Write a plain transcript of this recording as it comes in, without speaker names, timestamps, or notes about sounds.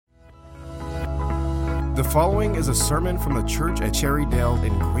The following is a sermon from the church at Cherrydale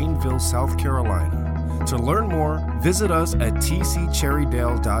in Greenville, South Carolina. To learn more, visit us at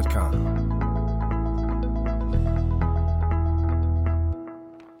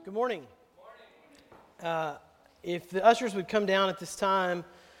tccherrydale.com. Good morning. If the ushers would come down at this time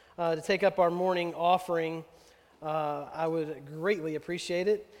to take up our morning offering, I would greatly appreciate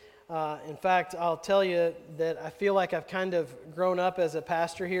it. In fact, I'll tell you that I feel like I've kind of grown up as a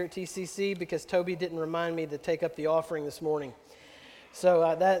pastor here at TCC because Toby didn't remind me to take up the offering this morning.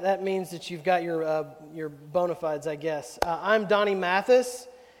 So that means that you've got your bona fides, I guess. I'm Donnie Mathis,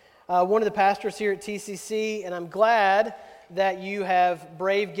 one of the pastors here at TCC, and I'm glad that you have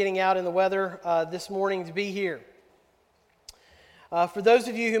braved getting out in the weather this morning to be here. For those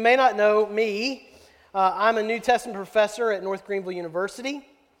of you who may not know me, I'm a New Testament professor at North Greenville University.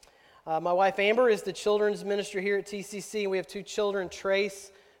 My wife Amber is the children's minister here at TCC, and we have two children,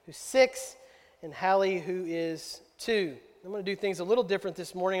 Trace, who's 6, and Hallie, who is 2. I'm going to do things a little different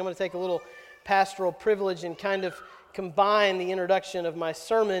this morning. I'm going to take a little pastoral privilege and kind of combine the introduction of my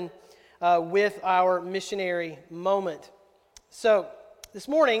sermon with our missionary moment. So, this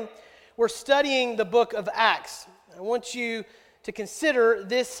morning, we're studying the book of Acts. I want you to consider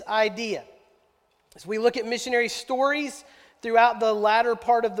this idea. As we look at missionary stories throughout the latter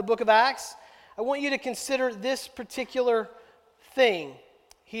part of the book of Acts, I want you to consider this particular thing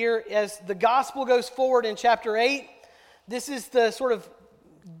here as the gospel goes forward in chapter 8. This is the sort of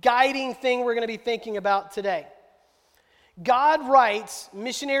guiding thing we're going to be thinking about today. God writes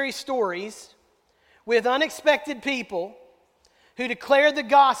missionary stories with unexpected people who declare the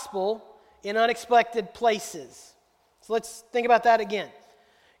gospel in unexpected places. So let's think about that again.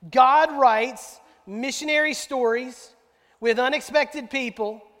 God writes missionary stories with unexpected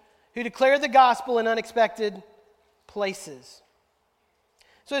people who declare the gospel in unexpected places.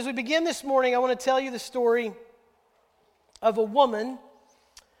 So as we begin this morning, I want to tell you the story of a woman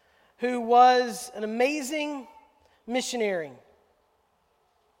who was an amazing missionary.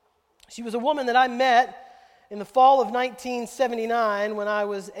 She was a woman that I met in the fall of 1979 when I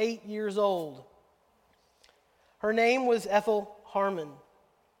was 8 years old. Her name was Ethel Harmon.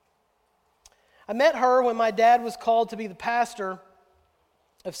 I met her when my dad was called to be the pastor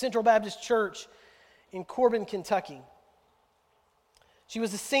of Central Baptist Church in Corbin, Kentucky. She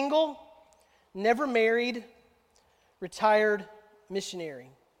was a single, never married, retired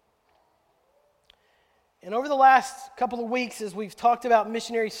missionary. And over the last couple of weeks, as we've talked about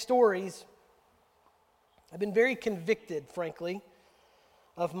missionary stories, I've been very convicted, frankly,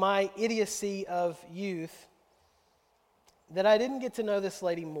 of my idiocy of youth, that I didn't get to know this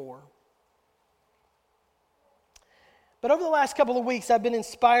lady more. But over the last couple of weeks, I've been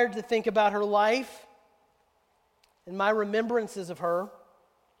inspired to think about her life and my remembrances of her,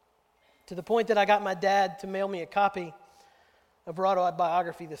 to the point that I got my dad to mail me a copy of her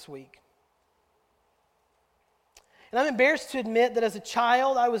autobiography this week. And I'm embarrassed to admit that as a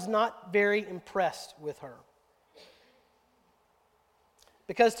child, I was not very impressed with her.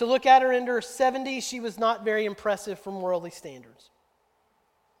 Because to look at her into her 70s, she was not very impressive from worldly standards.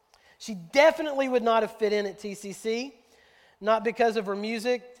 She definitely would not have fit in at TCC, not because of her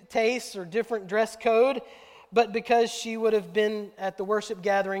music tastes or different dress code, but because she would have been at the worship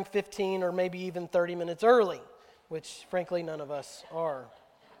gathering 15 or maybe even 30 minutes early, which frankly none of us are.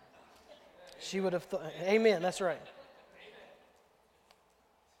 She would have amen, that's right.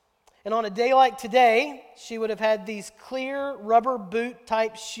 And on a day like today, she would have had these clear rubber boot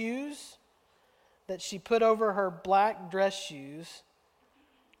type shoes that she put over her black dress shoes.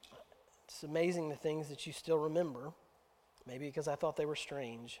 It's amazing the things that you still remember, maybe because I thought they were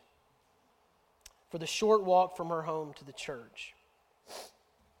strange, for the short walk from her home to the church.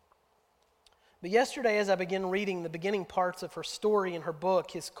 But yesterday, as I began reading the beginning parts of her story in her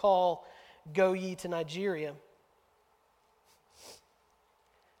book, His Call, Go Ye to Nigeria,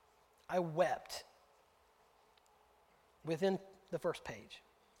 I wept within the first page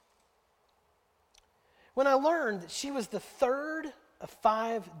when I learned that she was the third of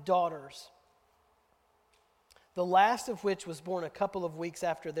 5 daughters, the last of which was born a couple of weeks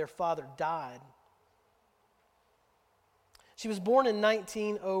after their father died. She was born in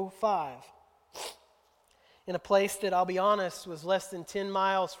 1905 in a place that, I'll be honest, was less than 10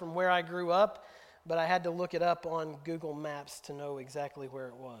 miles from where I grew up, but I had to look it up on Google Maps to know exactly where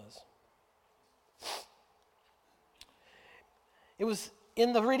it was. It was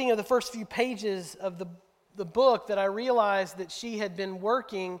in the reading of the first few pages of the book that I realized that she had been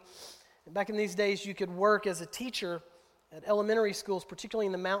working. Back in these days, you could work as a teacher at elementary schools, particularly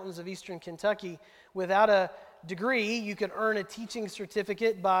in the mountains of eastern Kentucky, without a degree, you could earn a teaching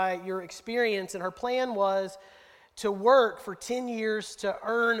certificate by your experience. And her plan was to work for 10 years to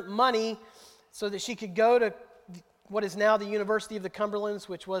earn money so that she could go to what is now the University of the Cumberlands,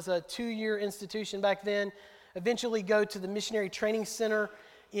 which was a 2-year institution back then, eventually go to the Missionary Training Center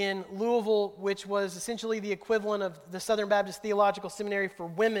in Louisville, which was essentially the equivalent of the Southern Baptist Theological Seminary for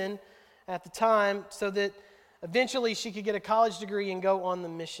women at the time, so that eventually she could get a college degree and go on the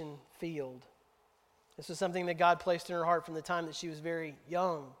mission field. This was something that God placed in her heart from the time that she was very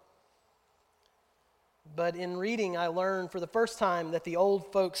young. But in reading, I learned for the first time that the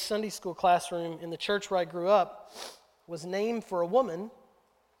old folks' Sunday school classroom in the church where I grew up was named for a woman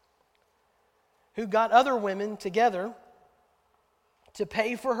who got other women together to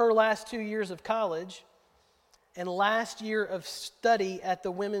pay for her last 2 years of college and last year of study at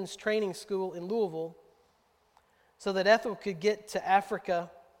the women's training school in Louisville so that Ethel could get to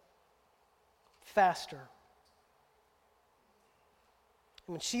Africa faster.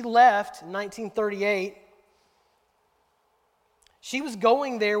 And when she left in 1938, she was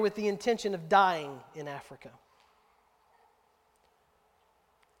going there with the intention of dying in Africa.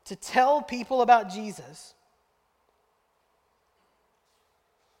 To tell people about Jesus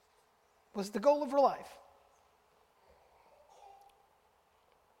was the goal of her life.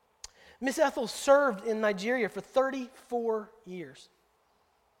 Miss Ethel served in Nigeria for 34 years.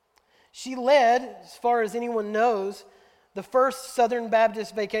 She led, as far as anyone knows, the first Southern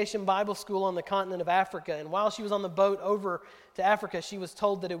Baptist Vacation Bible School on the continent of Africa. And while she was on the boat over to Africa, she was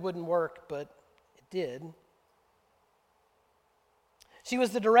told that it wouldn't work, but it did. She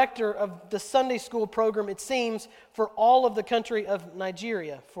was the director of the Sunday school program, it seems, for all of the country of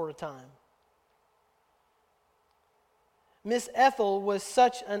Nigeria for a time. Miss Ethel was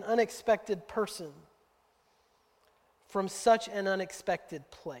such an unexpected person from such an unexpected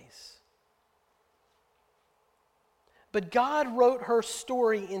place. But God wrote her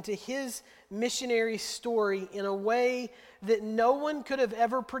story into His missionary story in a way that no one could have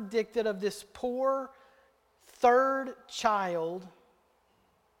ever predicted of this poor third child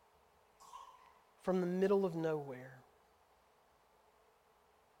from the middle of nowhere.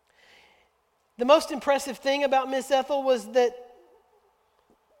 The most impressive thing about Miss Ethel was that,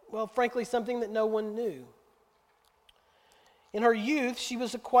 well, frankly, something that no one knew. In her youth, she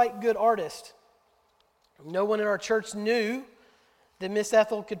was a quite good artist. No one in our church knew that Miss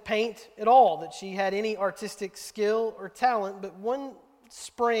Ethel could paint at all, that she had any artistic skill or talent. But one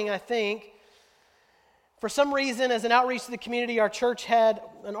spring, I think, for some reason, as an outreach to the community, our church had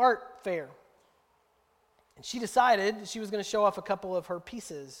an art fair. And she decided she was going to show off a couple of her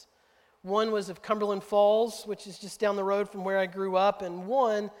pieces. One was of Cumberland Falls, which is just down the road from where I grew up, and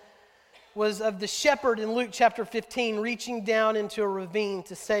one was of the shepherd in Luke chapter 15 reaching down into a ravine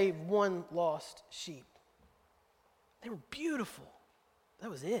to save one lost sheep. They were beautiful. That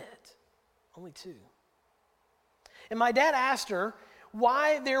was it. Only two. And my dad asked her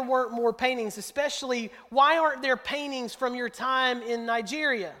why there weren't more paintings, especially why aren't there paintings from your time in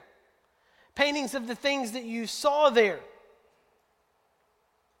Nigeria? Paintings of the things that you saw there.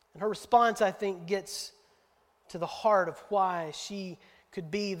 And her response, I think, gets to the heart of why she could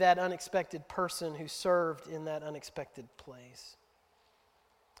be that unexpected person who served in that unexpected place.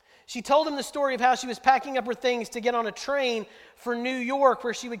 She told him the story of how she was packing up her things to get on a train for New York,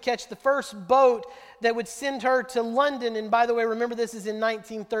 where she would catch the first boat that would send her to London. And by the way, remember, this is in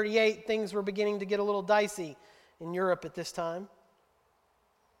 1938. Things were beginning to get a little dicey in Europe at this time.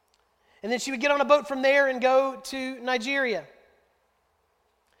 And then she would get on a boat from there and go to Nigeria.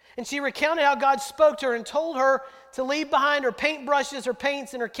 And she recounted how God spoke to her and told her to leave behind her paintbrushes, her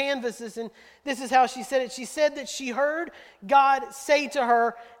paints, and her canvases. And this is how she said it. She said that she heard God say to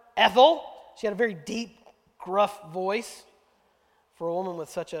her, Ethel, she had a very deep, gruff voice for a woman with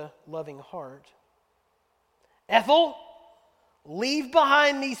such a loving heart. Ethel, leave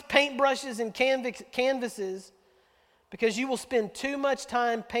behind these paintbrushes and canvases because you will spend too much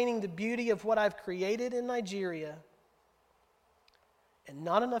time painting the beauty of what I've created in Nigeria and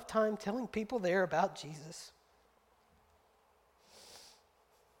not enough time telling people there about Jesus.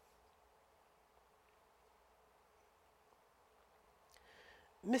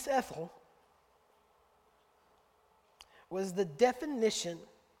 Miss Ethel was the definition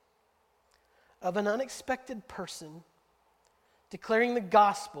of an unexpected person declaring the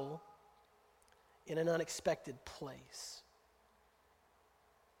gospel in an unexpected place.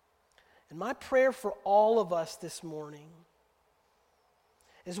 And my prayer for all of us this morning,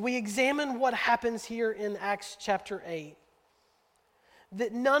 as we examine what happens here in Acts chapter 8,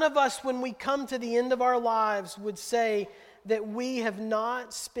 that none of us, when we come to the end of our lives, would say, that we have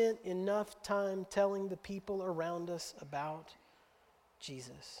not spent enough time telling the people around us about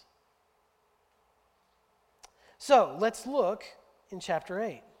Jesus. So let's look in chapter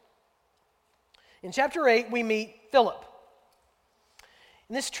 8. In chapter 8, we meet Philip.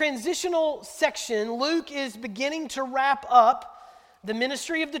 In this transitional section, Luke is beginning to wrap up the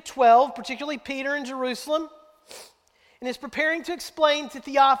ministry of the 12, particularly Peter in Jerusalem, and is preparing to explain to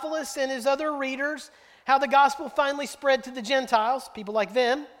Theophilus and his other readers how the gospel finally spread to the Gentiles, people like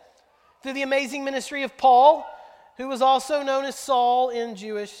them, through the amazing ministry of Paul, who was also known as Saul in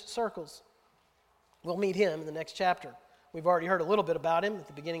Jewish circles. We'll meet him in the next chapter. We've already heard a little bit about him at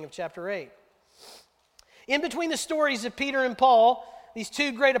the beginning of chapter 8. In between the stories of Peter and Paul, these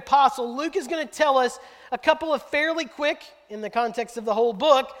two great apostles, Luke is going to tell us a couple of fairly quick, in the context of the whole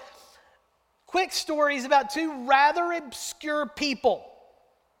book, quick stories about two rather obscure people.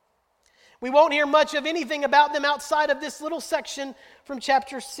 We won't hear much of anything about them outside of this little section from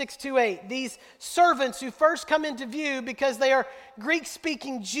chapter 6 to 8. These servants who first come into view because they are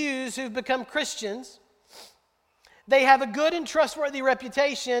Greek-speaking Jews who've become Christians. They have a good and trustworthy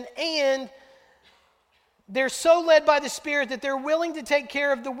reputation, and they're so led by the Spirit that they're willing to take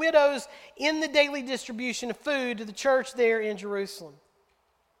care of the widows in the daily distribution of food to the church there in Jerusalem.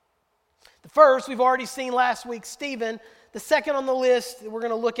 The first, we've already seen last week, Stephen. The second on the list that we're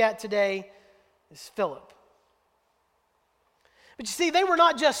going to look at today is Philip. But you see, they were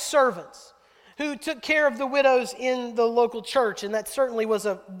not just servants who took care of the widows in the local church, and that certainly was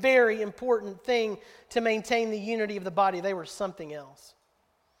a very important thing to maintain the unity of the body. They were something else.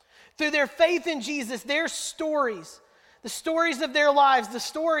 Through their faith in Jesus, their stories, the stories of their lives, the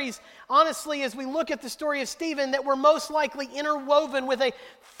stories, honestly, as we look at the story of Stephen, that were most likely interwoven with a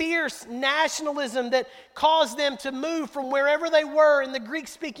fierce nationalism that caused them to move from wherever they were in the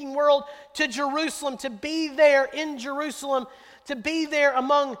Greek-speaking world to Jerusalem, to be there in Jerusalem, to be there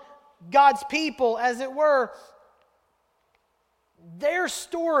among God's people, as it were. Their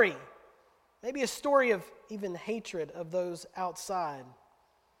story, maybe a story of even hatred of those outside,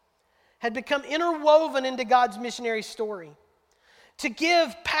 had become interwoven into God's missionary story to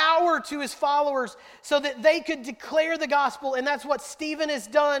give power to his followers so that they could declare the gospel. And that's what Stephen has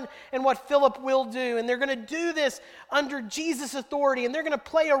done and what Philip will do. And they're going to do this under Jesus' authority. And they're going to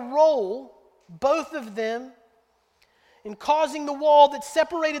play a role, both of them, in causing the wall that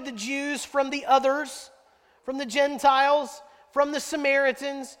separated the Jews from the others, from the Gentiles, from the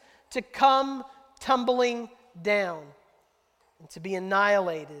Samaritans, to come tumbling down and to be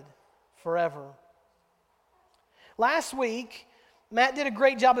annihilated forever. Last week, Matt did a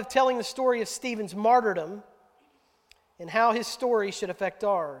great job of telling the story of Stephen's martyrdom and how his story should affect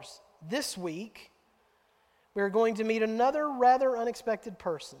ours. This week, we're going to meet another rather unexpected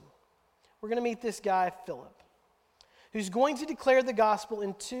person. We're going to meet this guy, Philip, who's going to declare the gospel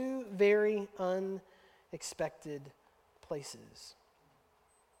in two very unexpected places.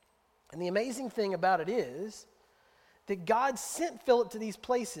 And the amazing thing about it is that God sent Philip to these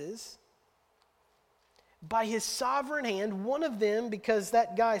places by his sovereign hand, one of them because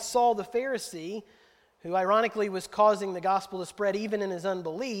that guy Saul the Pharisee, who ironically was causing the gospel to spread even in his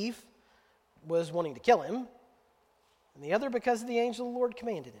unbelief, was wanting to kill him, and the other because the angel of the Lord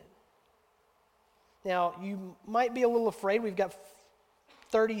commanded it. Now, you might be a little afraid. We've got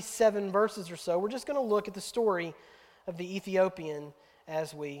 37 verses or so. We're just going to look at the story of the Ethiopian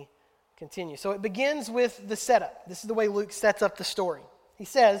as we continue. So it begins with the setup. This is the way Luke sets up the story. He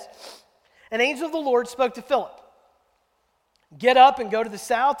says, an angel of the Lord spoke to Philip. Get up and go to the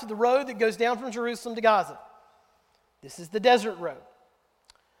south to the road that goes down from Jerusalem to Gaza. This is the desert road.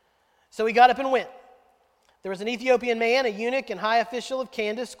 So he got up and went. There was an Ethiopian man, a eunuch and high official of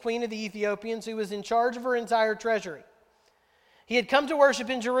Candace, queen of the Ethiopians, who was in charge of her entire treasury. He had come to worship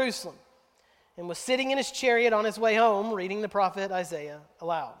in Jerusalem and was sitting in his chariot on his way home, reading the prophet Isaiah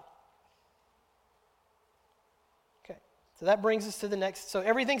aloud. Okay, so that brings us to the next. So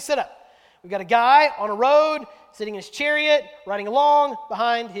everything's set up. We've got a guy on a road, sitting in his chariot, riding along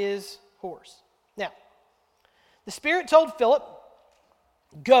behind his horse. Now, the Spirit told Philip,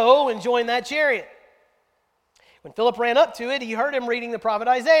 go and join that chariot. When Philip ran up to it, he heard him reading the prophet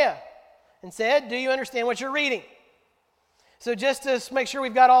Isaiah and said, do you understand what you're reading? So just to make sure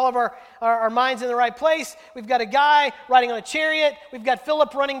we've got all of our minds in the right place, we've got a guy riding on a chariot. We've got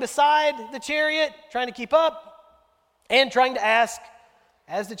Philip running beside the chariot, trying to keep up and trying to ask,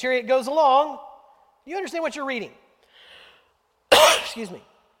 as the chariot goes along, do you understand what you're reading? Excuse me.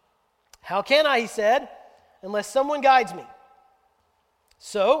 How can I, he said, unless someone guides me?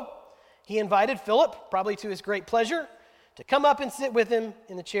 So he invited Philip, probably to his great pleasure, to come up and sit with him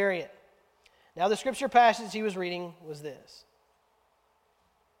in the chariot. Now the scripture passage he was reading was this.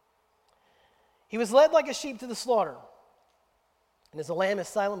 He was led like a sheep to the slaughter, and as a lamb is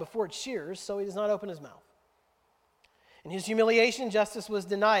silent before its shearers, so he does not open his mouth. In his humiliation, justice was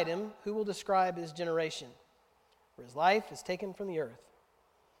denied him. Who will describe his generation? For his life is taken from the earth.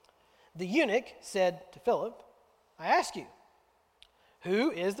 The eunuch said to Philip, I ask you,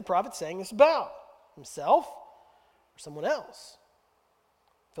 who is the prophet saying this about? Himself or someone else?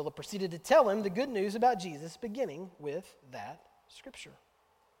 Philip proceeded to tell him the good news about Jesus, beginning with that scripture.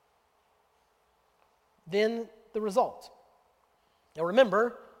 Then the result. Now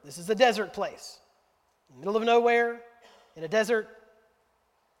remember, this is a desert place, in the middle of nowhere, in a desert.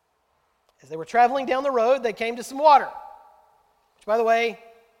 As they were traveling down the road, they came to some water, which, by the way,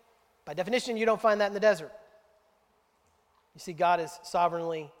 by definition, you don't find that in the desert. You see, God is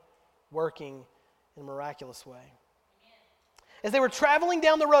sovereignly working in a miraculous way. As they were traveling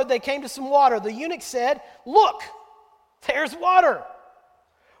down the road, they came to some water. The eunuch said, look, there's water.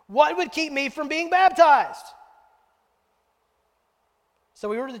 What would keep me from being baptized? So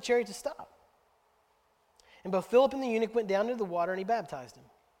we ordered the chariot to stop. And both Philip and the eunuch went down into the water, and he baptized him.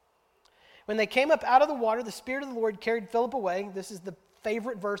 When they came up out of the water, the Spirit of the Lord carried Philip away. This is the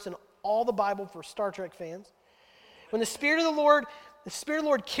favorite verse in all the Bible for Star Trek fans. When the Spirit of the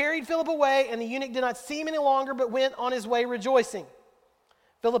Lord carried Philip away, and the eunuch did not see him any longer, but went on his way rejoicing.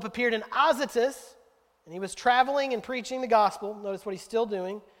 Philip appeared in Azotus, and he was traveling and preaching the gospel. Notice what he's still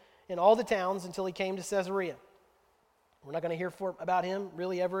doing in all the towns until he came to Caesarea. We're not going to hear about him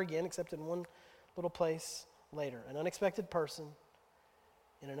really ever again, except in one little place later. An unexpected person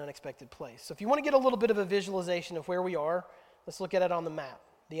in an unexpected place. So if you want to get a little bit of a visualization of where we are, let's look at it on the map,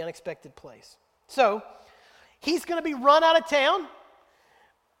 the unexpected place. So he's going to be run out of town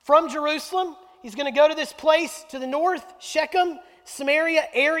from Jerusalem. He's going to go to this place to the north, Shechem, Samaria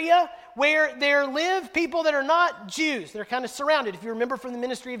area, where there live people that are not Jews. They're kind of surrounded. If you remember from the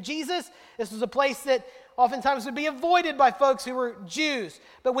ministry of Jesus, this was a place that oftentimes would be avoided by folks who were Jews.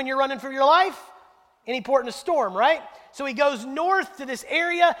 But when you're running for your life, any port in a storm, right? So he goes north to this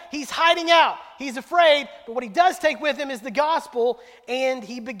area. He's hiding out. He's afraid. But what he does take with him is the gospel, and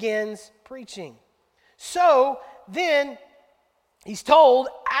he begins preaching. So then he's told,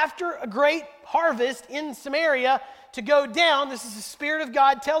 after a great harvest in Samaria, to go down. This is the Spirit of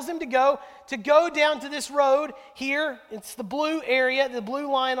God tells him to go down to this road here. It's the blue area. The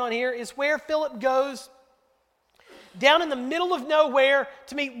blue line on here is where Philip goes down in the middle of nowhere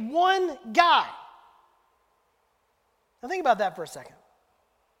to meet one guy. Now think about that for a second.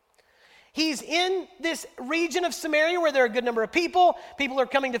 He's in this region of Samaria where there are a good number of people. People are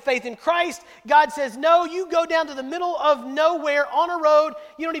coming to faith in Christ. God says, no, you go down to the middle of nowhere on a road.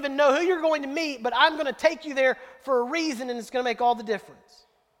 You don't even know who you're going to meet, but I'm going to take you there for a reason, and it's going to make all the difference.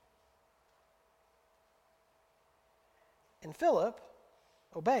 And Philip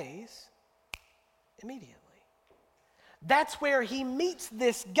obeys immediately. That's where he meets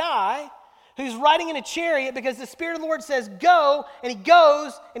this guy who's riding in a chariot because the Spirit of the Lord says go, and he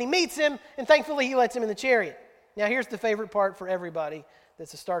goes, and he meets him, and thankfully he lets him in the chariot. Now here's the favorite part for everybody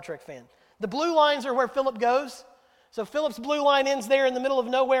that's a Star Trek fan. The blue lines are where Philip goes. So Philip's blue line ends there in the middle of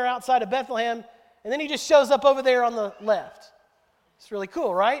nowhere outside of Bethlehem, and then he just shows up over there on the left. It's really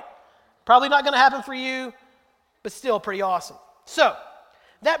cool, right? Probably not going to happen for you, but still pretty awesome. So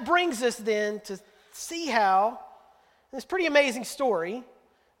that brings us then to see how this pretty amazing story,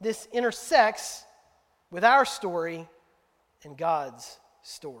 this intersects with our story and God's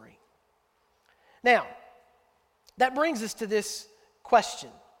story. Now, that brings us to this question.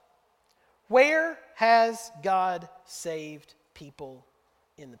 Where has God saved people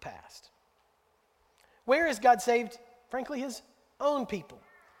in the past? Where has God saved, frankly, his own people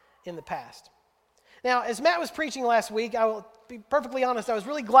in the past? Now, as Matt was preaching last week, I will be perfectly honest, I was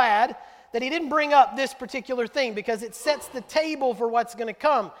really glad that he didn't bring up this particular thing because it sets the table for what's going to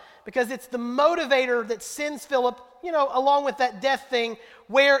come, because it's the motivator that sends Philip, along with that death thing,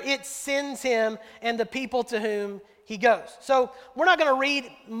 where it sends him and the people to whom he goes. So we're not going to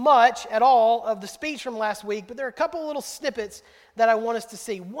read much at all of the speech from last week, but there are a couple little snippets that I want us to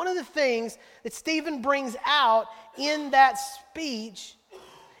see. One of the things that Stephen brings out in that speech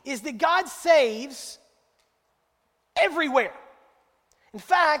is that God saves everywhere. In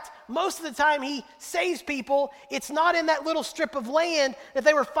fact, most of the time he saves people, it's not in that little strip of land that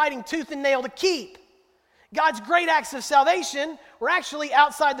they were fighting tooth and nail to keep. God's great acts of salvation were actually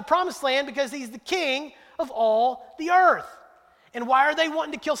outside the promised land because he's the king of all the earth. And why are they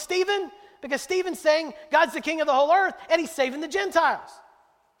wanting to kill Stephen? Because Stephen's saying God's the king of the whole earth and he's saving the Gentiles.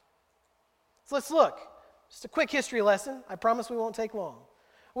 So let's look. Just a quick history lesson. I promise we won't take long.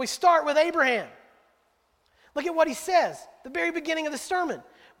 We start with Abraham. Look at what he says, the very beginning of the sermon.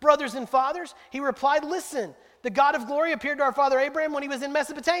 Brothers and fathers, he replied, listen, the God of glory appeared to our father Abraham when he was in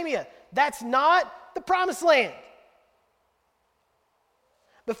Mesopotamia. That's not the promised land.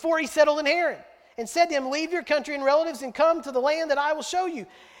 Before he settled in Haran, and said to him, leave your country and relatives and come to the land that I will show you.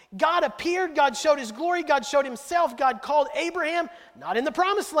 God appeared, God showed his glory, God showed himself, God called Abraham, not in the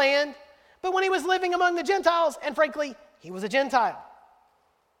promised land, but when he was living among the Gentiles, and frankly, he was a Gentile.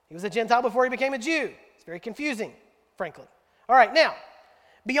 He was a Gentile before he became a Jew. It's very confusing, frankly. All right, now,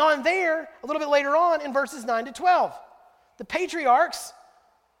 beyond there, a little bit later on in verses 9 to 12, the patriarchs,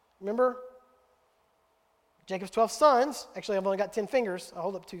 remember, Jacob's 12 sons, actually I've only got 10 fingers, I'll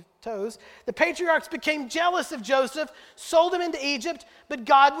hold up 2 toes. The patriarchs became jealous of Joseph, sold him into Egypt, but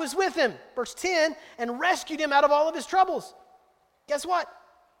God was with him, verse 10, and rescued him out of all of his troubles. Guess what?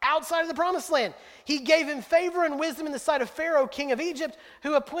 Outside of the promised land. He gave him favor and wisdom in the sight of Pharaoh, king of Egypt,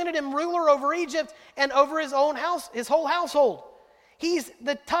 who appointed him ruler over Egypt and over his own house, his whole household. He's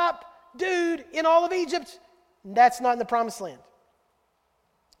the top dude in all of Egypt. That's not in the promised land.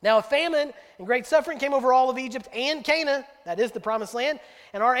 Now a famine and great suffering came over all of Egypt and Canaan, that is the promised land,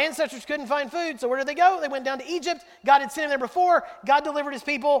 and our ancestors couldn't find food, so where did they go? They went down to Egypt. God had sent them there before. God delivered his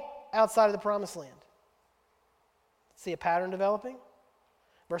people outside of the promised land. See a pattern developing?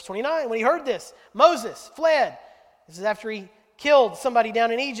 Verse 29, when he heard this, Moses fled. This is after he killed somebody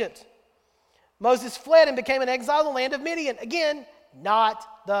down in Egypt. Moses fled and became an exile in the land of Midian. Again, not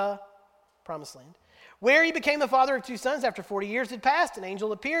the promised land. Where he became the father of 2 sons after 40 years had passed. An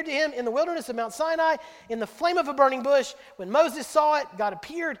angel appeared to him in the wilderness of Mount Sinai in the flame of a burning bush. When Moses saw it, God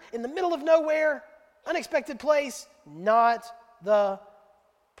appeared in the middle of nowhere, unexpected place, not the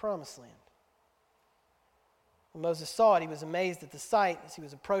promised land. When Moses saw it, he was amazed at the sight. As he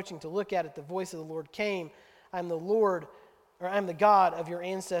was approaching to look at it, the voice of the Lord came. I am the God of your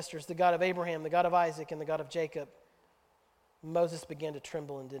ancestors, the God of Abraham, the God of Isaac, and the God of Jacob. Moses began to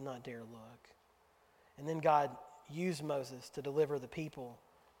tremble and did not dare look. And then God used Moses to deliver the people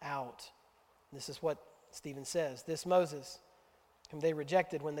out. This is what Stephen says. This Moses, whom they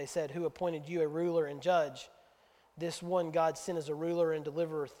rejected when they said, who appointed you a ruler and judge? This one God sent as a ruler and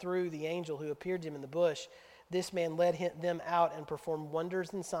deliverer through the angel who appeared to him in the bush. This man led them out and performed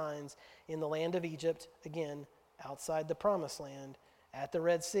wonders and signs in the land of Egypt, again, outside the promised land, at the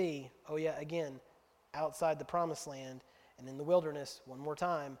Red Sea, oh yeah, again, outside the promised land, and in the wilderness, one more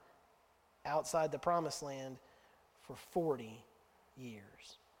time, outside the promised land for 40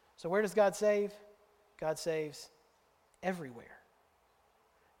 years. So where does God save? God saves everywhere.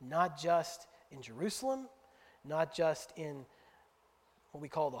 Not just in Jerusalem, not just in what we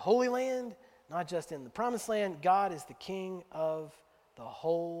call the Holy Land, not just in the promised land. God is the king of the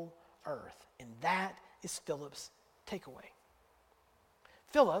whole earth. And that is Philip's takeaway.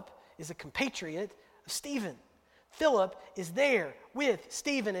 Philip is a compatriot of Stephen. Philip is there with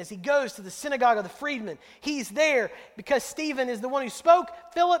Stephen as he goes to the synagogue of the freedmen. He's there because Stephen is the one who spoke.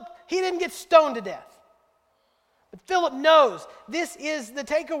 Philip, he didn't get stoned to death. But Philip knows this is the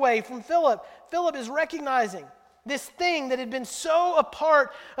takeaway from Philip. Philip is recognizing this thing that had been so a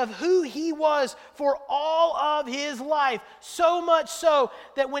part of who he was for all of his life. So much so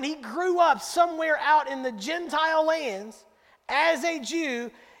that when he grew up somewhere out in the Gentile lands as a Jew,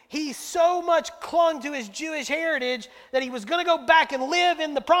 he so much clung to his Jewish heritage that he was going to go back and live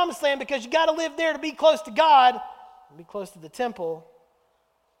in the promised land because you got to live there to be close to God, and be close to the temple.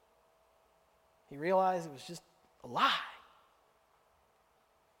 He realized it was just a lie.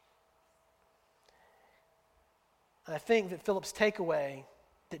 I think that Philip's takeaway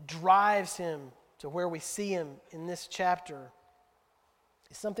that drives him to where we see him in this chapter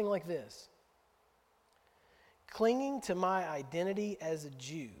is something like this. Clinging to my identity as a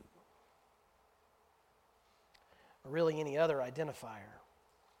Jew, or really any other identifier,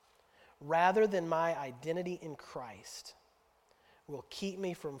 rather than my identity in Christ, will keep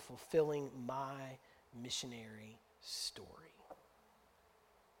me from fulfilling my missionary story.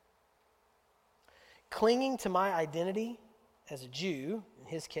 Clinging to my identity as a Jew, in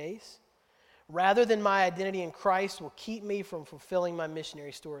his case, rather than my identity in Christ will keep me from fulfilling my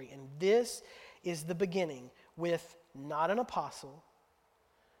missionary story. And this is the beginning with not an apostle,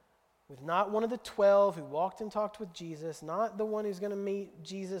 with not one of the 12 who walked and talked with Jesus, not the one who's going to meet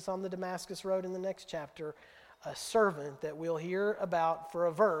Jesus on the Damascus Road in the next chapter, a servant that we'll hear about for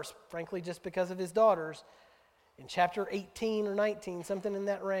a verse, frankly, just because of his daughters, in chapter 18 or 19, something in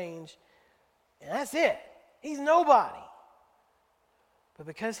that range. And that's it. He's nobody. But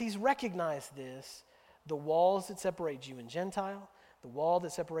because he's recognized this, the walls that separate Jew and Gentile, the wall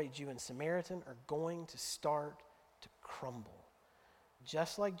that separates Jew and Samaritan are going to start to crumble.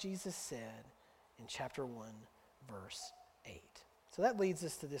 just like Jesus said in chapter 1, verse 8. So that leads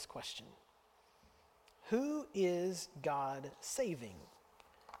us to this question. Who is God saving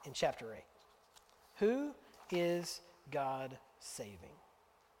in chapter 8? Who is God saving?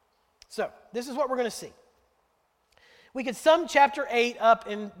 So, this is what we're going to see. We could sum chapter 8 up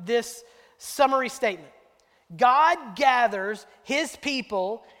in this summary statement. God gathers his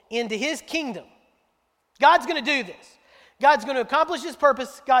people into his kingdom. God's going to do this. God's going to accomplish his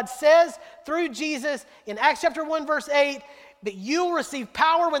purpose. God says through Jesus in Acts chapter 1, verse 8, that you'll receive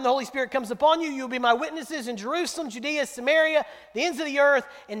power when the Holy Spirit comes upon you. You'll be my witnesses in Jerusalem, Judea, Samaria, the ends of the earth.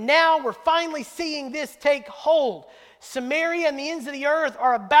 And now we're finally seeing this take hold. Samaria and the ends of the earth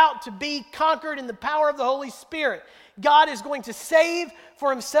are about to be conquered in the power of the Holy Spirit. God is going to save for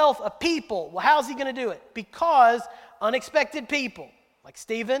himself a people. Well, how's he going to do it? Because unexpected people, like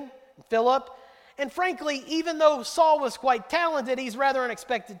Stephen and Philip, and frankly, even though Saul was quite talented, he's rather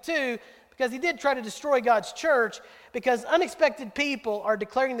unexpected too, because he did try to destroy God's church, because unexpected people are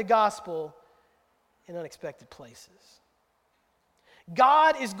declaring the gospel in unexpected places.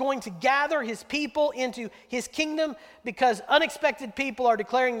 God is going to gather his people into his kingdom because unexpected people are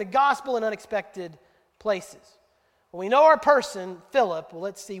declaring the gospel in unexpected places. Well, we know our person, Philip. Well,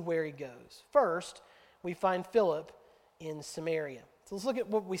 let's see where he goes. First, we find Philip in Samaria. So let's look at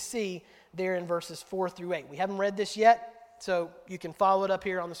what we see there in verses 4 through 8. We haven't read this yet, so you can follow it up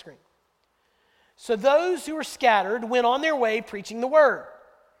here on the screen. So those who were scattered went on their way preaching the word.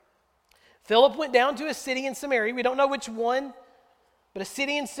 Philip went down to a city in Samaria. We don't know which one, but a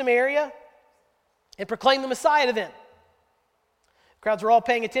city in Samaria, and proclaimed the Messiah to them. Crowds were all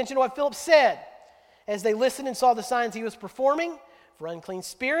paying attention to what Philip said as they listened and saw the signs he was performing. For unclean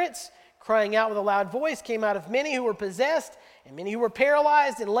spirits, crying out with a loud voice, came out of many who were possessed, and many who were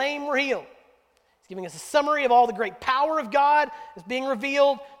paralyzed and lame were healed. He's giving us a summary of all the great power of God that's being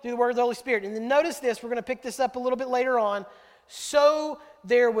revealed through the word of the Holy Spirit. And then notice this, we're going to pick this up a little bit later on. So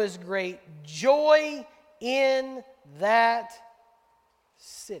there was great joy in that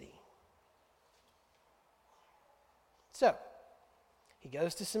city. So, he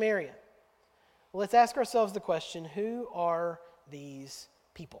goes to Samaria. Well, let's ask ourselves the question, who are these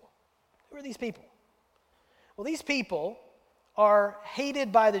people? Who are these people? Well, these people are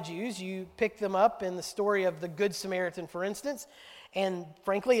hated by the Jews. You pick them up in the story of the Good Samaritan, for instance. And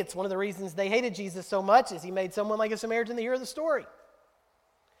frankly, it's one of the reasons they hated Jesus so much is he made someone like a Samaritan the hero of the story.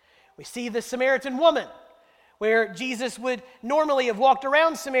 We see the Samaritan woman, where Jesus would normally have walked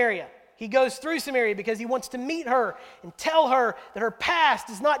around Samaria. He goes through Samaria because he wants to meet her and tell her that her past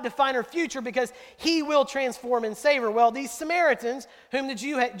does not define her future because he will transform and save her. Well, these Samaritans, whom the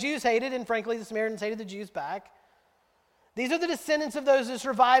Jews hated, and frankly the Samaritans hated the Jews back, these are the descendants of those who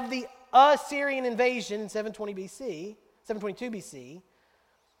survived the Assyrian invasion in 722 BC,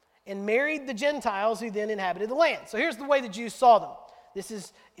 and married the Gentiles who then inhabited the land. So here's the way the Jews saw them. This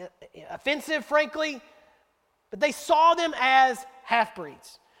is offensive, frankly, but they saw them as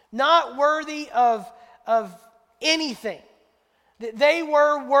half-breeds, not worthy of anything. They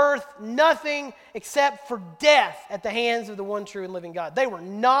were worth nothing except for death at the hands of the one true and living God. They were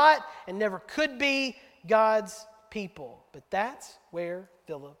not and never could be God's people. But that's where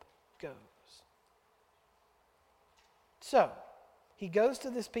Philip goes. So, he goes to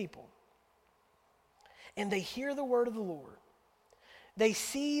this people, and they hear the word of the Lord. They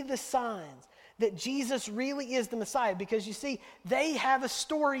see the signs that Jesus really is the Messiah, because you see, they have a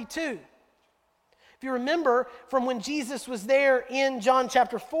story too. If you remember from when Jesus was there in John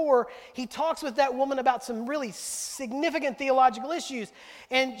chapter 4, he talks with that woman about some really significant theological issues.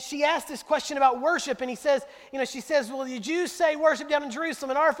 And she asked this question about worship, and she says, well, the Jews say worship down in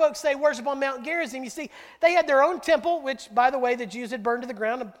Jerusalem, and our folks say worship on Mount Gerizim. You see, they had their own temple, which, by the way, the Jews had burned to the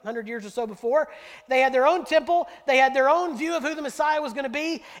ground 100 years or so before. They had their own temple. They had their own view of who the Messiah was going to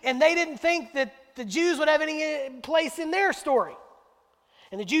be, and they didn't think that the Jews would have any place in their story.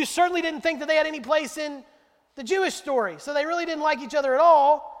 And the Jews certainly didn't think that they had any place in the Jewish story. So they really didn't like each other at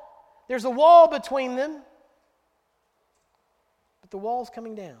all. There's a wall between them. But the wall's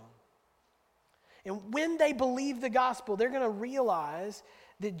coming down. And when they believe the gospel, they're going to realize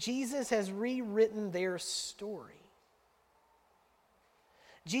that Jesus has rewritten their story.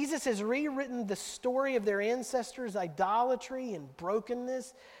 Jesus has rewritten the story of their ancestors' idolatry and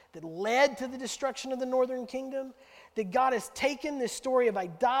brokenness that led to the destruction of the northern kingdom. That God has taken this story of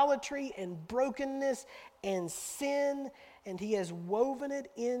idolatry and brokenness and sin, and he has woven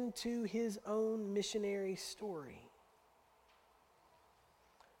it into his own missionary story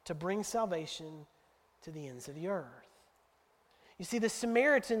to bring salvation to the ends of the earth. You see, the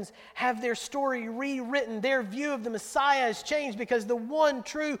Samaritans have their story rewritten. Their view of the Messiah has changed because the one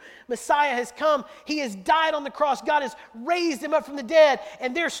true Messiah has come. He has died on the cross. God has raised him up from the dead.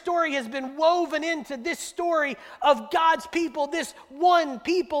 And their story has been woven into this story of God's people, this one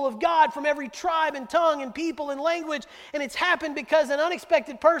people of God from every tribe and tongue and people and language. And it's happened because an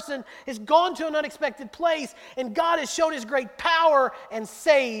unexpected person has gone to an unexpected place, and God has shown his great power and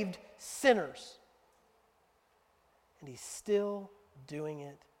saved sinners. And he's still doing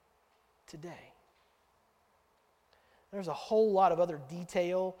it today. There's a whole lot of other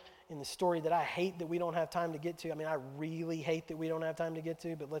detail in the story that I hate that we don't have time to get to. I mean, I really hate that we don't have time to get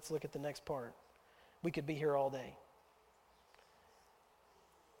to, but let's look at the next part. We could be here all day.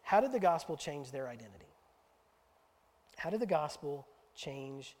 How did the gospel change their identity? How did the gospel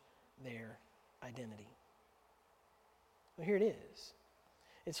change their identity? Well, here it is.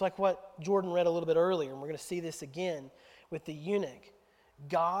 It's like what Jordan read a little bit earlier, and we're going to see this again with the eunuch.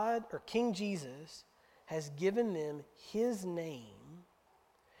 God, or King Jesus, has given them his name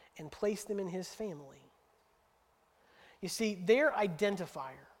and placed them in his family. You see, their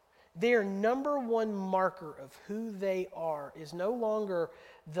identifier, their number one marker of who they are is no longer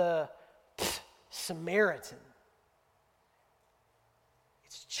the Samaritan.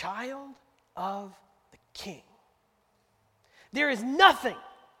 It's child of the King. There is nothing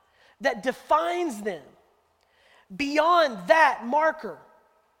that defines them beyond that marker.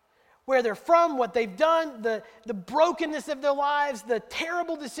 Where they're from, what they've done, the brokenness of their lives, the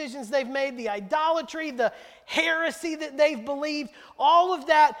terrible decisions they've made, the idolatry, the heresy that they've believed, all of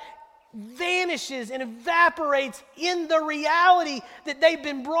that vanishes and evaporates in the reality that they've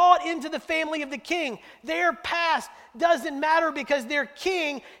been brought into the family of the King. Their past doesn't matter because their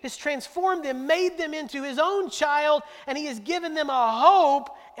King has transformed them, made them into his own child, and he has given them a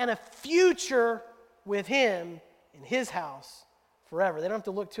hope and a future with him in his house forever. They don't have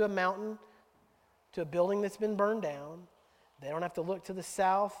to look to a mountain, to a building that's been burned down. They don't have to look to the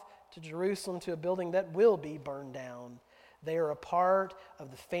south, to Jerusalem, to a building that will be burned down. They are a part of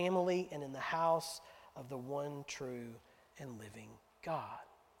the family and in the house of the one true and living God.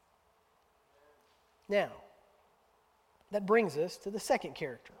 Now, that brings us to the second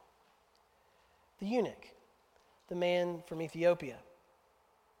character, the eunuch, the man from Ethiopia.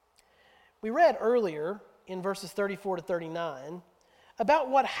 We read earlier in verses 34 to 39 about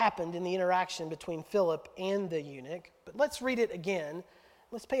what happened in the interaction between Philip and the eunuch, but let's read it again.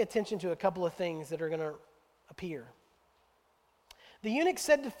 Let's pay attention to a couple of things that are going to appear. The eunuch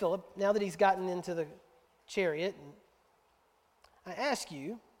said to Philip, now that he's gotten into the chariot, I ask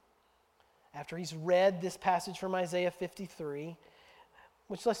you, after he's read this passage from Isaiah 53,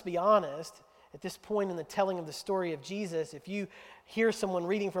 which, let's be honest, at this point in the telling of the story of Jesus, if you hear someone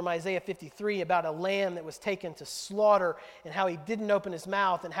reading from Isaiah 53 about a lamb that was taken to slaughter and how he didn't open his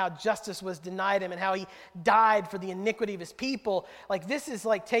mouth and how justice was denied him and how he died for the iniquity of his people, like this is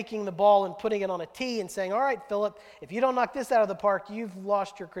like taking the ball and putting it on a tee and saying, all right, Philip, if you don't knock this out of the park, you've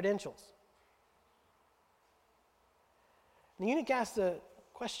lost your credentials. And the eunuch asked a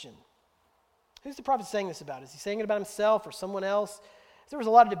question. Who's the prophet saying this about? Is he saying it about himself or someone else? There was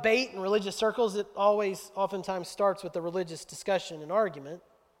a lot of debate in religious circles. It oftentimes starts with a religious discussion and argument.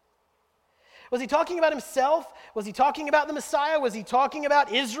 Was he talking about himself? Was he talking about the Messiah? Was he talking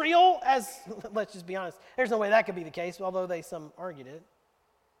about Israel? Let's just be honest, there's no way that could be the case, although some argued it.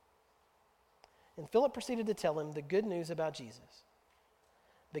 And Philip proceeded to tell him the good news about Jesus,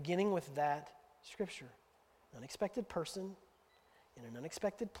 beginning with that scripture. An unexpected person in an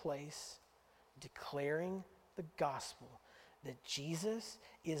unexpected place, declaring the gospel. That Jesus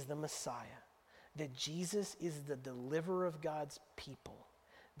is the Messiah, that Jesus is the deliverer of God's people,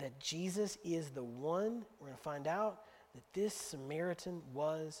 that Jesus is the one, we're going to find out, that this Samaritan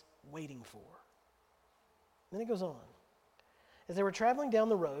was waiting for. Then it goes on. As they were traveling down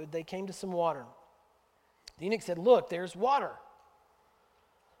the road, they came to some water. The eunuch said, look, there's water.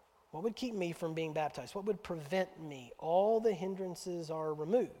 What would keep me from being baptized? What would prevent me? All the hindrances are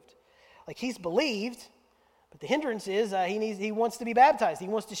removed. Like he's believed, but the hindrance is he wants to be baptized. He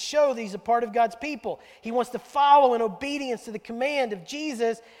wants to show that he's a part of God's people. He wants to follow in obedience to the command of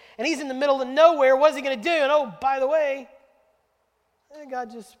Jesus. And he's in the middle of nowhere. What's he going to do? And oh, by the way,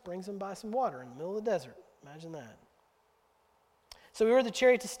 God just brings him by some water in the middle of the desert. Imagine that. So we ordered the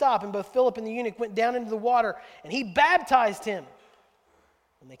chariot to stop, and both Philip and the eunuch went down into the water, and he baptized him.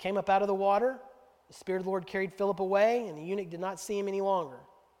 When they came up out of the water, the Spirit of the Lord carried Philip away, and the eunuch did not see him any longer.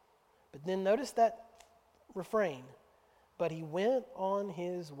 But then notice that refrain. But he went on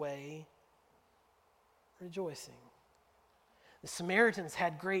his way rejoicing. The Samaritans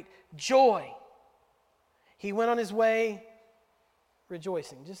had great joy. He went on his way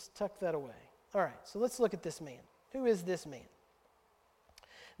rejoicing. Just tuck that away. All right, so let's look at this man. Who is this man?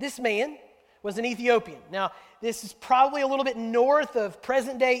 This man was an Ethiopian. Now, this is probably a little bit north of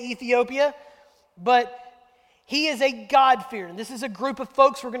present-day Ethiopia, but he is a God-fearer. And this is a group of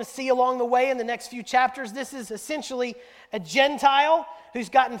folks we're going to see along the way in the next few chapters. This is essentially a Gentile who's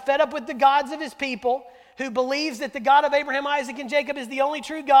gotten fed up with the gods of his people, who believes that the God of Abraham, Isaac, and Jacob is the only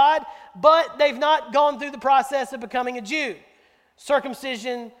true God, but they've not gone through the process of becoming a Jew.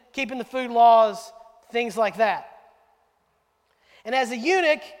 Circumcision, keeping the food laws, things like that. And as a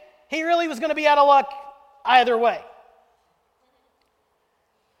eunuch, he really was going to be out of luck either way.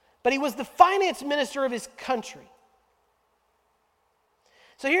 But he was the finance minister of his country.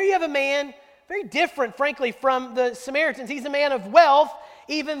 So here you have a man very different, frankly, from the Samaritans. He's a man of wealth,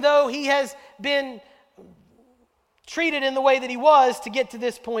 even though he has been treated in the way that he was to get to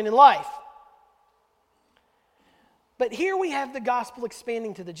this point in life. But here we have the gospel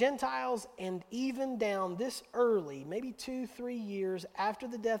expanding to the Gentiles, and even down this early, maybe 2-3 years after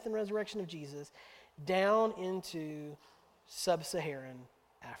the death and resurrection of Jesus, down into sub-Saharan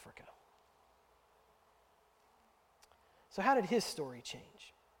Africa. So how did his story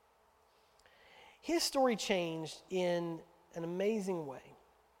change? His story changed in an amazing way.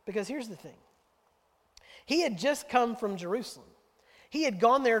 Because here's the thing. He had just come from Jerusalem. He had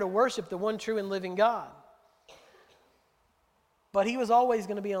gone there to worship the one true and living God. But he was always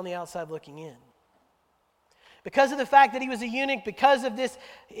going to be on the outside looking in. Because of the fact that he was a eunuch, because of this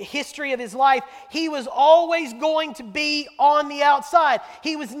history of his life, he was always going to be on the outside.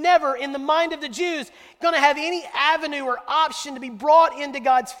 He was never, in the mind of the Jews, going to have any avenue or option to be brought into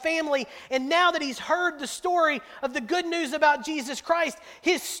God's family. And now that he's heard the story of the good news about Jesus Christ,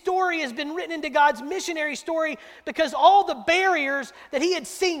 his story has been written into God's missionary story, because all the barriers that he had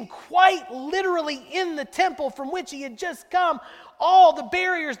seen quite literally in the temple from which he had just come, all the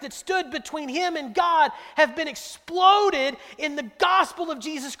barriers that stood between him and God have been exploded in the gospel of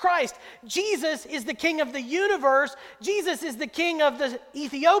Jesus Christ. Jesus is the King of the universe. Jesus is the King of the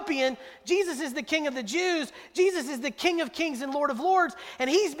Ethiopian. Jesus is the King of the Jews. Jesus is the King of kings and Lord of lords. And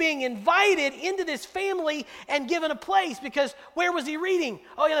he's being invited into this family and given a place, because where was he reading?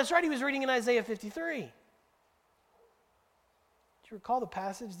 Oh yeah, that's right, he was reading in Isaiah 53. Do you recall the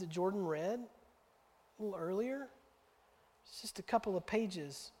passage that Jordan read a little earlier? It's just a couple of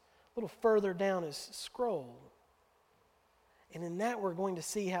pages, a little further down his scroll. And in that, we're going to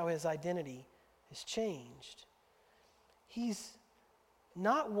see how his identity has changed. He's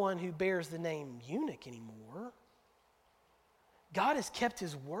not one who bears the name eunuch anymore. God has kept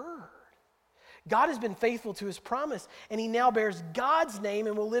his word. God has been faithful to his promise, and he now bears God's name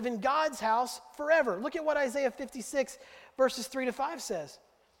and will live in God's house forever. Look at what Isaiah 56, verses 3-5 says.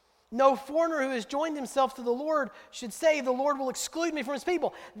 No foreigner who has joined himself to the Lord should say, the Lord will exclude me from his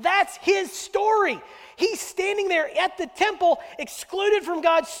people. That's his story. He's standing there at the temple, excluded from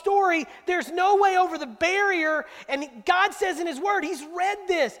God's story. There's no way over the barrier. And God says in his word, he's read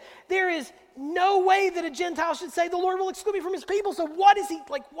this. There is no way that a Gentile should say, the Lord will exclude me from his people. So what is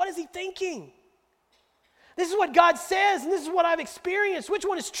he thinking? This is what God says, and this is what I've experienced. Which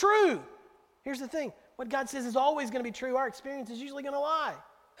one is true? Here's the thing. What God says is always going to be true. Our experience is usually going to lie.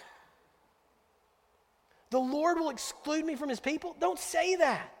 The Lord will exclude me from his people? Don't say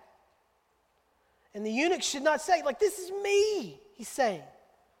that. And the eunuch should not say, this is me, he's saying.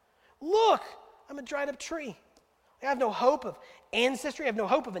 Look, I'm a dried up tree. I have no hope of ancestry. I have no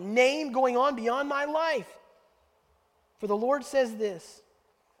hope of a name going on beyond my life. For the Lord says this,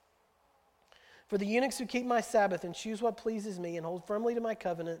 for the eunuchs who keep my Sabbath and choose what pleases me and hold firmly to my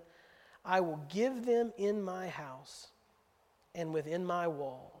covenant, I will give them in my house and within my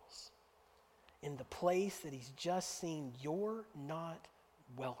walls, in the place that he's just seen, you're not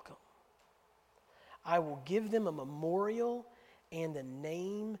welcome. I will give them a memorial and a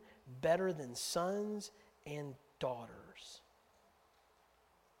name better than sons and daughters.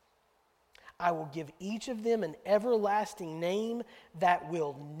 I will give each of them an everlasting name that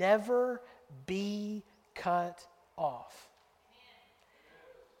will never be cut off.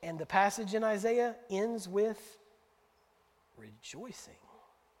 And the passage in Isaiah ends with rejoicing.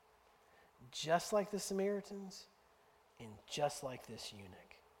 Just like the Samaritans and just like this eunuch.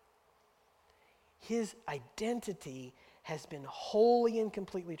 His identity has been wholly and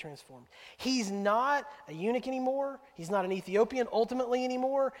completely transformed. He's not a eunuch anymore. He's not an Ethiopian ultimately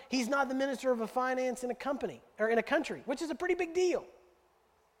anymore. He's not the minister of a finance in a company or in a country, which is a pretty big deal.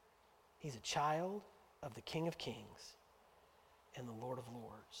 He's a child of the King of Kings and the Lord of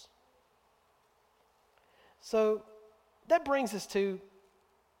Lords. So that brings us to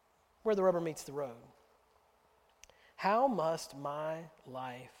where the rubber meets the road. how must my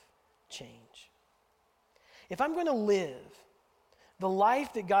life change? If I'm going to live the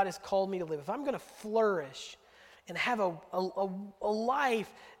life that God has called me to live, if I'm going to flourish and have a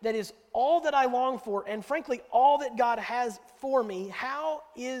life that is all that I long for, and frankly, all that God has for me, how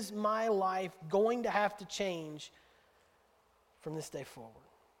is my life going to have to change from this day forward?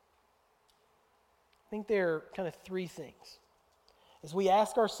 I think there are kind of three things. As we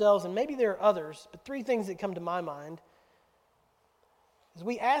ask ourselves, and maybe there are others, but three things that come to my mind. As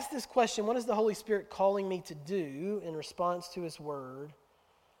we ask this question, what is the Holy Spirit calling me to do in response to His Word?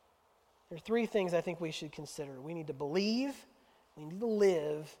 There are three things I think we should consider. We need to believe, we need to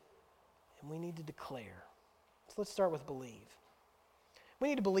live, and we need to declare. So let's start with believe. We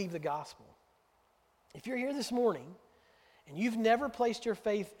need to believe the gospel. If you're here this morning and you've never placed your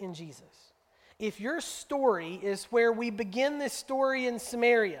faith in Jesus, if your story is where we begin this story in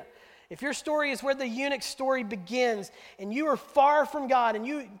Samaria, if your story is where the eunuch's story begins, and you are far from God, and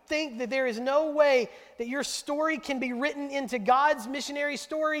you think that there is no way that your story can be written into God's missionary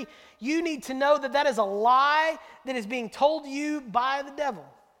story, you need to know that that is a lie that is being told to you by the devil.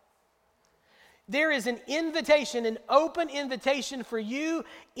 There is an invitation, an open invitation for you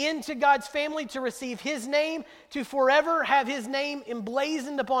into God's family to receive His name, to forever have His name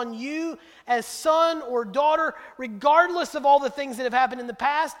emblazoned upon you as son or daughter, regardless of all the things that have happened in the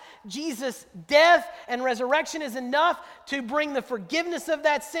past. Jesus' death and resurrection is enough to bring the forgiveness of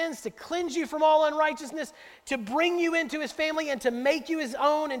that sins, to cleanse you from all unrighteousness, to bring you into His family and to make you His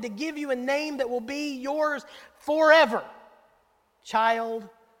own and to give you a name that will be yours forever. Child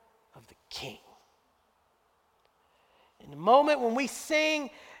of the King. In the moment when we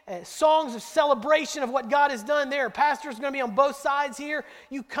sing songs of celebration of what God has done, there are pastors going to be on both sides here.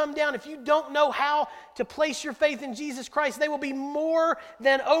 You come down. If you don't know how to place your faith in Jesus Christ, they will be more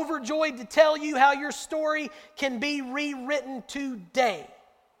than overjoyed to tell you how your story can be rewritten today.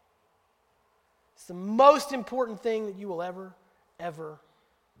 It's the most important thing that you will ever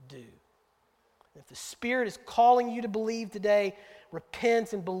do. If the Spirit is calling you to believe today,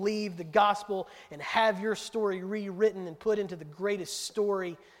 repent and believe the gospel and have your story rewritten and put into the greatest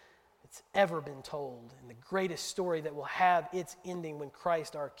story that's ever been told, and the greatest story that will have its ending when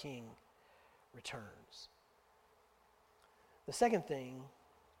Christ our King returns. The second thing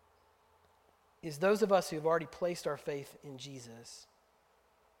is those of us who have already placed our faith in Jesus,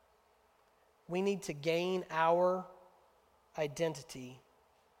 we need to gain our identity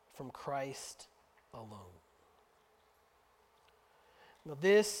from Christ alone. Now,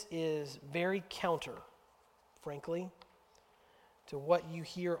 this is very counter, frankly, to what you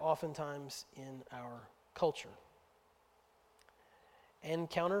hear oftentimes in our culture. And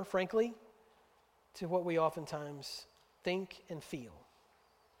counter, frankly, to what we oftentimes think and feel.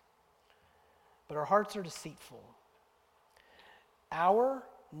 But our hearts are deceitful. Our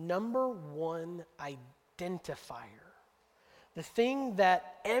number one identifier, the thing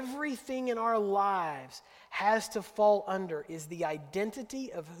that everything in our lives has to fall under, is the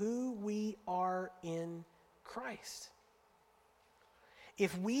identity of who we are in Christ.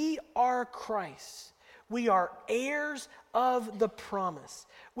 If we are Christ, we are heirs of the promise.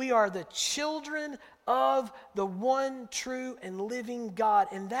 We are the children of the one true and living God.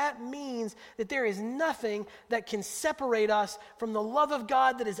 And that means that there is nothing that can separate us from the love of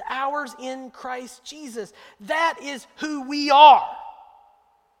God that is ours in Christ Jesus. That is who we are.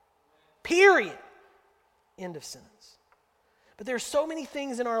 Period. End of sentence. But there are so many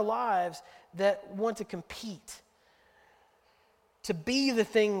things in our lives that want to compete to be the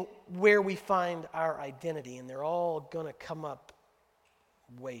thing where we find our identity, and they're all going to come up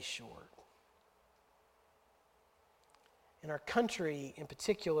way short. In our country in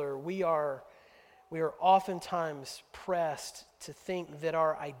particular, we are oftentimes pressed to think that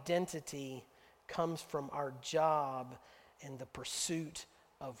our identity comes from our job and the pursuit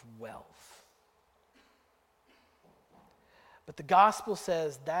of wealth. But the gospel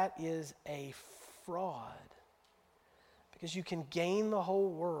says that is a fraud. Because you can gain the whole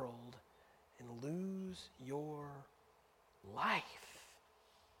world and lose your life.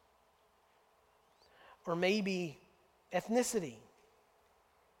 Or maybe ethnicity.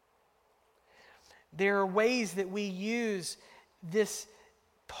 There are ways that we use this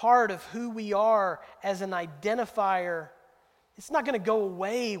part of who we are as an identifier. It's not going to go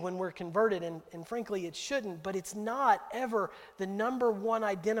away when we're converted, and frankly it shouldn't, but it's not ever the number one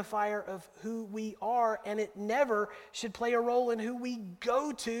identifier of who we are, and it never should play a role in who we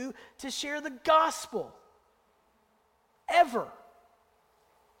go to share the gospel. Ever.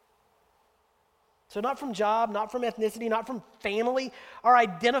 So not from job, not from ethnicity, not from family. Our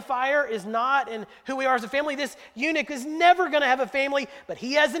identifier is not in who we are as a family. This eunuch is never going to have a family, but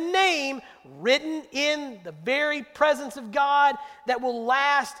he has a name written in the very presence of God that will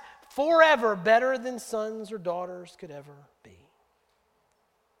last forever, better than sons or daughters could ever be.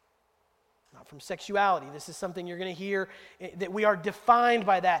 Not from sexuality. This is something you're going to hear, that we are defined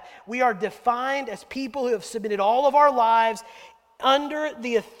by that. We are defined as people who have submitted all of our lives under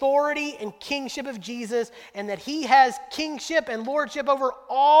the authority and kingship of Jesus, and that he has kingship and lordship over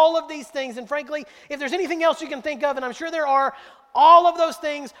all of these things. And frankly, if there's anything else you can think of, and I'm sure there are, all of those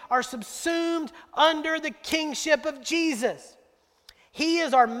things are subsumed under the kingship of Jesus. He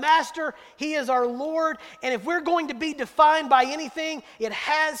is our master, he is our Lord, and if we're going to be defined by anything, it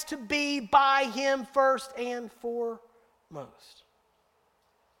has to be by him first and foremost.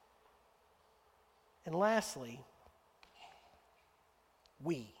 And lastly,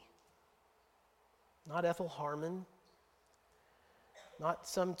 we. Not Ethel Harmon, not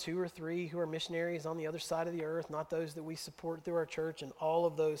some 2 or 3 who are missionaries on the other side of the earth, not those that we support through our church, and all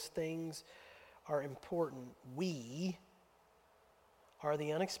of those things are important. We are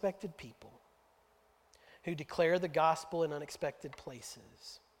the unexpected people who declare the gospel in unexpected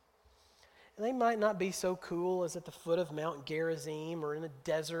places. And they might not be so cool as at the foot of Mount Gerizim or in a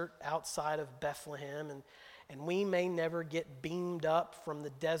desert outside of Bethlehem, and we may never get beamed up from the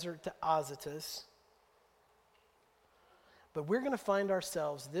desert to Azotus. But we're going to find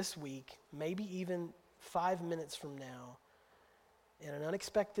ourselves this week, maybe even 5 minutes from now, in an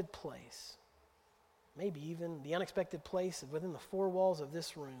unexpected place. Maybe even the unexpected place within the 4 walls of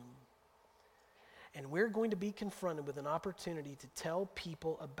this room. And we're going to be confronted with an opportunity to tell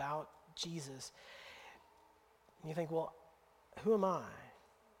people about Jesus. And you think, well, who am I?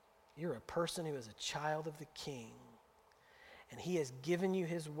 You're a person who is a child of the King. And he has given you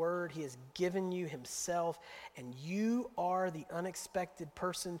his word. He has given you himself. And you are the unexpected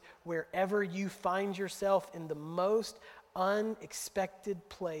person wherever you find yourself in the most unexpected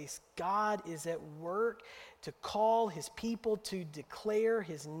place. God is at work to call his people to declare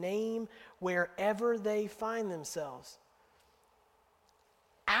his name wherever they find themselves.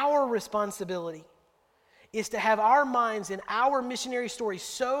 Our responsibility is to have our minds in our missionary story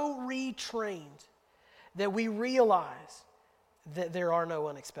so retrained that we realize that there are no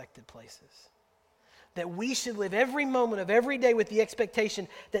unexpected places. That we should live every moment of every day with the expectation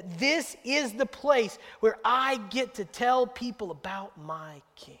that this is the place where I get to tell people about my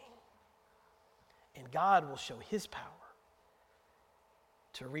King. And God will show his power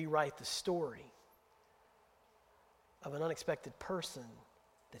to rewrite the story of an unexpected person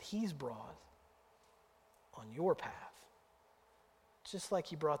that he's brought on your path, just like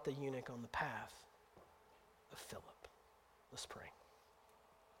he brought the eunuch on the path of Philip. Let's pray.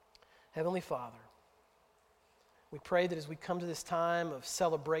 Heavenly Father, we pray that as we come to this time of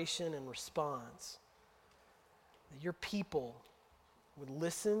celebration and response, that your people would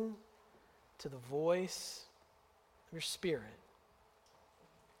listen to the voice of your Spirit,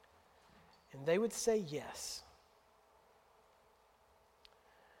 and they would say yes.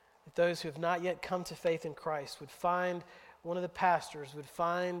 That those who have not yet come to faith in Christ would find one of the pastors, would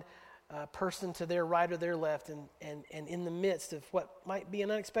find a person to their right or their left, and in the midst of what might be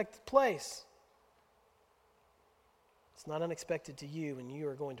an unexpected place. It's not unexpected to you, and you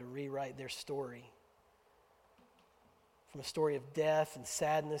are going to rewrite their story from a story of death and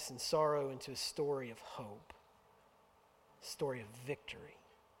sadness and sorrow into a story of hope, a story of victory.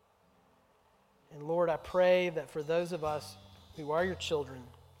 And Lord, I pray that for those of us who are your children,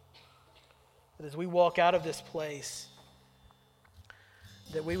 that as we walk out of this place,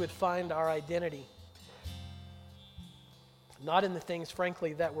 that we would find our identity not in the things,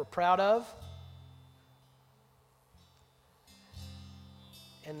 frankly, that we're proud of,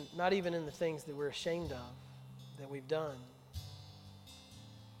 and not even in the things that we're ashamed of, that we've done,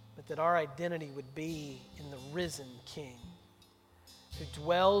 but that our identity would be in the risen King who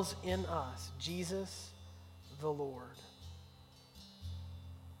dwells in us, Jesus the Lord.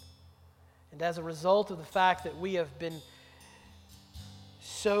 And as a result of the fact that we have been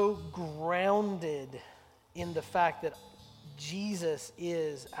so grounded in the fact that Jesus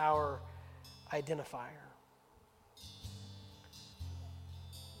is our identifier,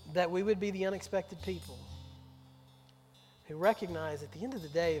 that we would be the unexpected people who recognize at the end of the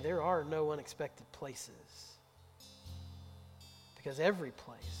day there are no unexpected places, because every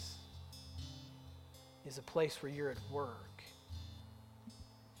place is a place where you're at work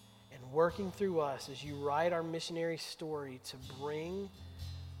and working through us as you write our missionary story to bring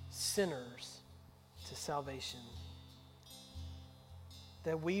sinners to salvation.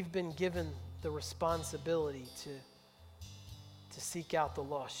 that we've been given the responsibility to seek out the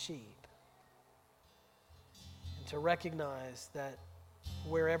lost sheep and to recognize that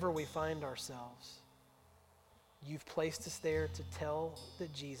wherever we find ourselves, you've placed us there to tell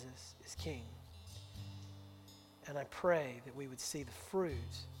that Jesus is King. And I pray that we would see the fruit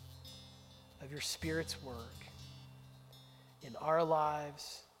of your Spirit's work in our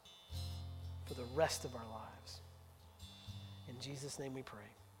lives for the rest of our lives. In Jesus' name we pray.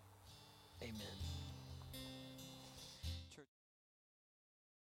 Amen.